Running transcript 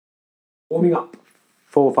Warming up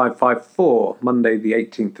 4554, Monday the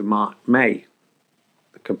 18th of May.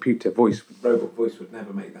 The computer voice, robot voice would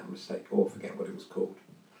never make that mistake or forget what it was called.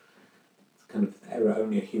 It's kind of error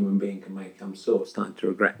only a human being can make. I'm sort of starting to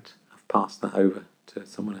regret I've passed that over to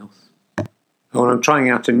someone else. Oh, and I'm trying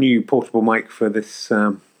out a new portable mic for this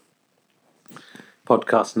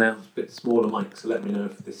podcast now. It's a bit smaller mic, so let me know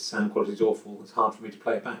if this sound quality is awful. It's hard for me to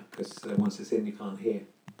play it back because once it's in you can't hear.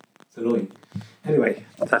 It's annoying. Anyway,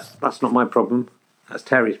 that's not my problem. That's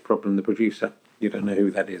Terry's problem, the producer. You don't know who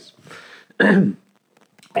that is. Edit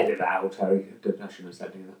that out, Terry. I shouldn't have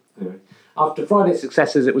said that. Anyway, after Friday's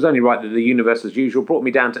successes, it was only right that the universe, as usual, brought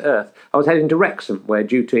me down to earth. I was heading to Wrexham, where,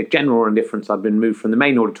 due to general indifference, I'd been moved from the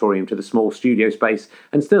main auditorium to the small studio space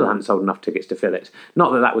and still hadn't sold enough tickets to fill it.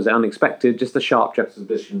 Not that that was unexpected, just a sharp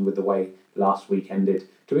juxtaposition with the way last week ended.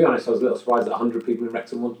 To be honest, I was a little surprised that 100 people in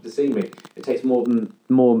Wrexham wanted to see me. It takes more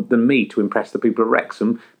than me to impress the people of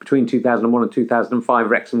Wrexham. Between 2001 and 2005,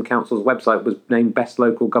 Wrexham Council's website was named Best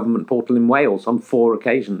Local Government Portal in Wales on 4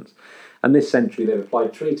 occasions. And this century, they've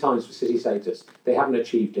applied 3 times for city status. They haven't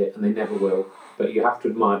achieved it, and they never will. But you have to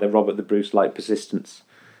admire their Robert the Bruce-like persistence.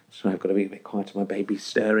 So I've got to be a bit quieter. My baby's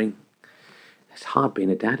stirring. It's hard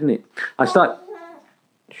being a dad, isn't it? It's all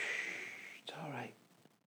right.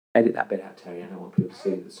 Edit that bit out, Terry. I don't want people to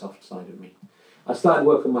see the soft side of me. I started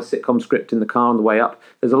work on my sitcom script in the car on the way up.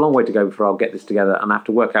 There's a long way to go before I'll get this together, and I have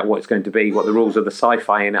to work out what it's going to be, what the rules of the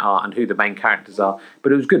sci-fi in it are, and who the main characters are.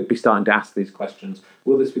 But it was good to be starting to ask these questions.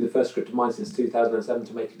 Will this be the first script of mine since 2007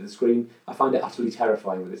 to make it to the screen? I find it utterly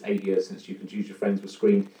terrifying that it's 8 years since You Can Choose Your Friends was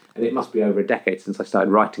screened, and it must be over a decade since I started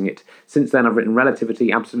writing it. Since then, I've written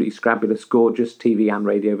Relativity, Absolutely Scrabulous, Gorgeous, TV and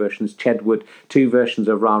radio versions, Chedwood, 2 versions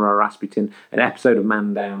of Ra Ra Rasputin, an episode of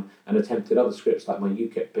Man Down, and attempted other scripts like my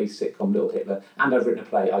UKIP-based sitcom Little Hitler, and I've written a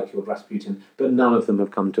play, I Killed Rasputin, but none of them have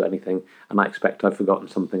come to anything, and I expect I've forgotten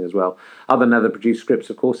something as well. Other Nether-produced scripts,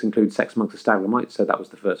 of course, include Sex Amongst the Stalagmites, so that was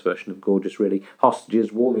the first version of Gorgeous, really, Hostages,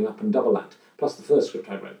 Warming Up, and Double Act, plus the first script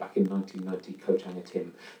I wrote back in 1990, Coat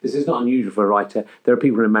Tim. This is not unusual for a writer. There are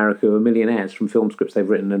people in America who are millionaires from film scripts they've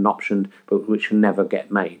written and optioned, but which never get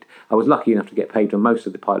made. I was lucky enough to get paid on most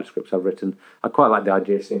of the pilot scripts I've written. I quite like the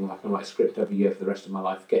idea of seeing I can write a script every year for the rest of my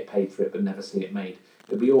life, get paid for it, but never see it made.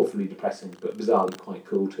 It'd be awfully depressing, but bizarrely quite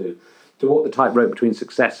cool too. To walk the tightrope between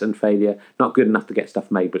success and failure, not good enough to get stuff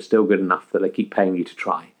made, but still good enough that they keep paying you to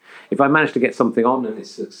try. If I manage to get something on and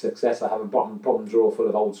it's a success, I have a problem drawer full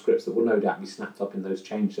of old scripts that will no doubt be snapped up in those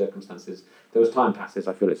changed circumstances. Though as time passes,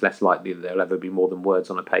 I feel it's less likely that there'll ever be more than words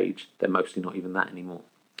on a page. They're mostly not even that anymore.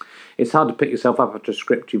 It's hard to pick yourself up after a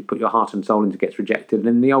script you put your heart and soul into gets rejected, and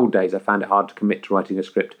in the old days I found it hard to commit to writing a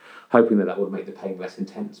script, hoping that would make the pain less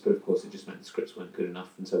intense, but of course it just meant the scripts weren't good enough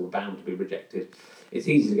and so were bound to be rejected. It's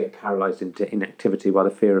easy to get paralysed into inactivity by the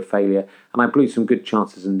fear of failure, and I blew some good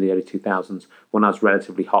chances in the early 2000s when I was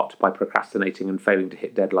relatively hot by procrastinating and failing to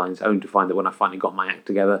hit deadlines, only to find that when I finally got my act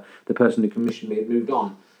together, the person who commissioned me had moved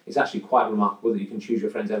on. It's actually quite remarkable that You Can Choose Your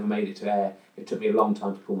Friends ever made it to air. It took me a long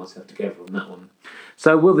time to pull myself together on that one.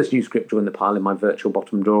 So will this new script join the pile in my virtual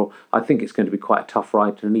bottom drawer? I think it's going to be quite a tough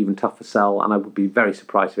write and an even tougher sell, and I would be very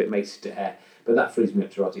surprised if it makes it to air. But that frees me up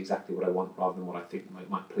to write exactly what I want rather than what I think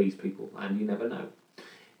might please people, and you never know.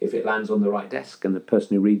 If it lands on the right desk and the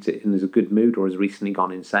person who reads it is in a good mood or has recently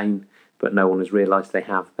gone insane, but no one has realised they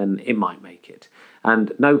have, then it might make it.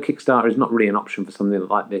 And no, Kickstarter is not really an option for something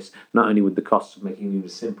like this. Not only would the cost of making even a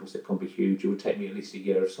simple sitcom be huge, it would take me at least a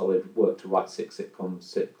year of solid work to write 6 sitcoms,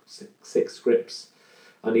 six scripts.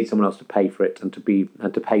 I need someone else to pay for it and to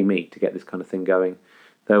pay me to get this kind of thing going.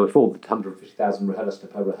 Though if all the 150,000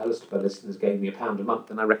 RHLSTP listeners gave me £1 a month,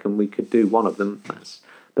 then I reckon we could do one of them.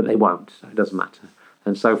 But they won't, so it doesn't matter.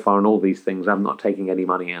 And so far on all these things, I'm not taking any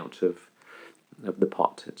money out of the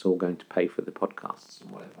pot. It's all going to pay for the podcasts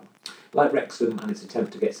and whatever. Like Wrexham and its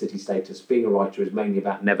attempt to get city status, being a writer is mainly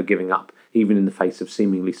about never giving up, even in the face of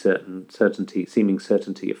seeming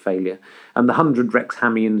certainty of failure. And the 100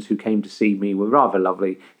 Wrexhamians who came to see me were rather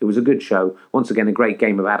lovely. It was a good show. Once again, a great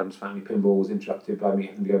game of Addams Family Pinball was interrupted by me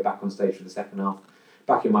having to go back on stage for the second half.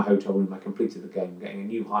 Back in my hotel room, I completed the game, getting a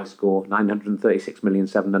new high score,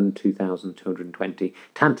 936,702,220,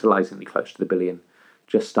 tantalisingly close to the billion.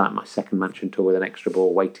 Just starting my second mansion tour with an extra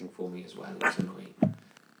ball waiting for me as well. It's annoying.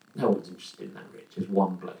 No one's interested in that, Rich. There's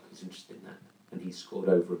one bloke who's interested in that, and he's scored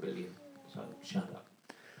over 1 billion. So shut up.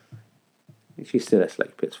 She's still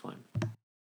asleep. It's fine.